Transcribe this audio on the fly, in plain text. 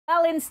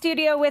Montreal in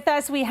studio with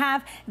us. We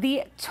have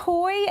the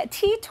Toy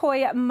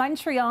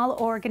Montreal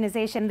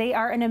organization. They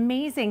are an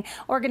amazing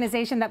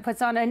organization that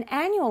puts on an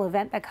annual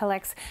event that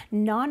collects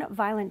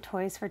non-violent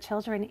toys for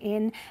children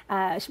in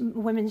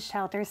women's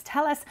shelters.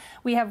 Tell us,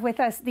 we have with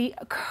us the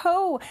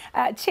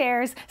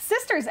co-chairs,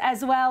 sisters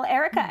as well,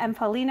 Erica and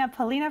Paulina.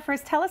 Paulina,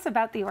 first tell us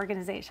about the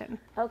organization.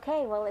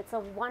 Okay, well, it's a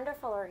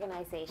wonderful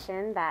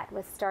organization that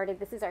was started.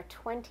 This is our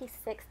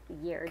 26th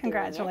year.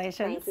 Congratulations.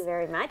 Thank you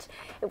very much.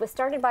 It was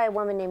started by a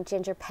woman named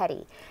Ginger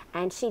Petty,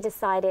 and she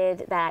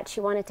decided that she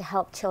wanted to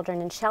help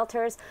children in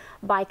shelters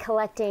by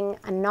collecting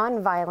a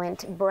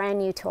non-violent, brand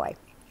new toy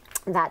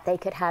that they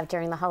could have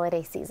during the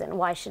holiday season.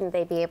 Why shouldn't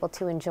they be able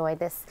to enjoy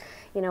this,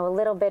 you know, a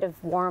little bit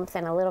of warmth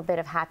and a little bit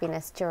of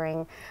happiness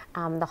during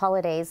the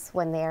holidays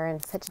when they're in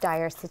such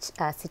dire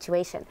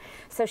situation.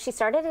 So she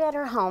started it at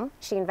her home.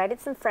 She invited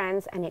some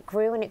friends, and it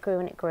grew and it grew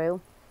and it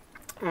grew.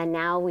 And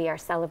now we are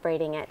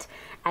celebrating it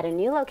at a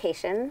new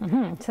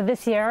location. So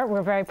this year,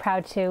 we're very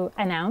proud to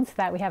announce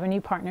that we have a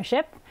new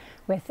partnership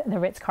with the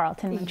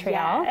Ritz-Carlton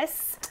Montreal.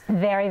 Yes.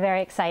 Very,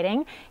 very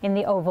exciting, in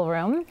the Oval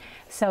Room.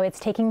 So it's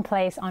taking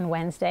place on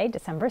Wednesday,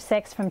 December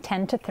 6th from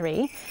 10 to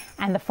 3.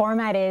 And the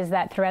format is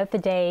that throughout the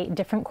day,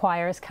 different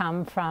choirs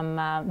come from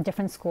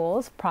different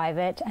schools,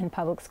 private and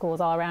public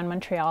schools all around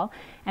Montreal.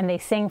 And they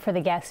sing for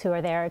the guests who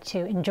are there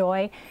to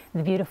enjoy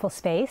the beautiful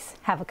space,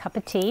 have a cup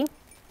of tea.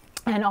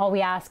 And all we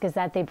ask is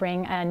that they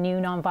bring a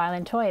new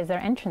non-violent toy as their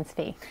entrance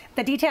fee.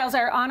 The details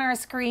are on our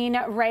screen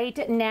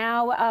right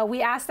now.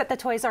 We ask that the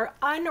toys are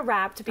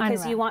unwrapped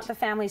because you want the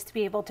families to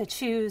be able to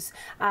choose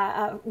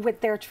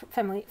with their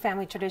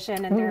family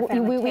tradition and their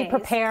family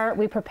taste.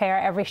 We prepare.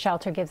 Every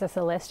shelter gives us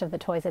a list of the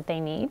toys that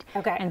they need.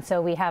 Okay. And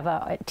so we have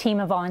a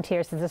team of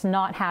volunteers. This does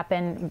not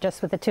happen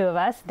just with the two of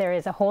us. There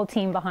is a whole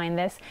team behind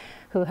this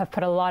who have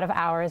put a lot of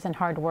hours and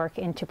hard work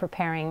into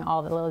preparing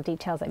all the little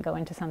details that go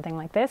into something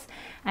like this.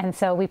 And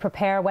so we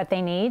prepare what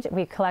they need.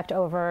 We collect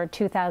over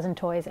 2,000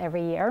 toys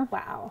every year.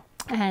 Wow.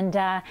 And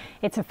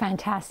it's a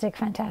fantastic,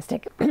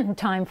 fantastic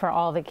time for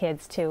all the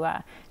kids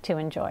to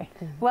enjoy.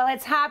 Well,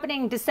 it's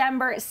happening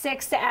December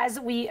 6th, as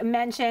we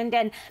mentioned,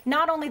 and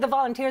not only the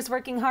volunteers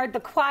working hard, the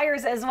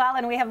choirs as well,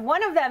 and we have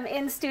one of them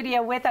in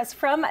studio with us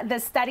from the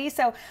study.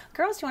 So,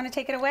 girls, do you want to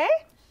take it away?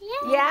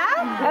 Yeah.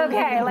 Yeah?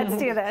 Okay, let's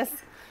do this.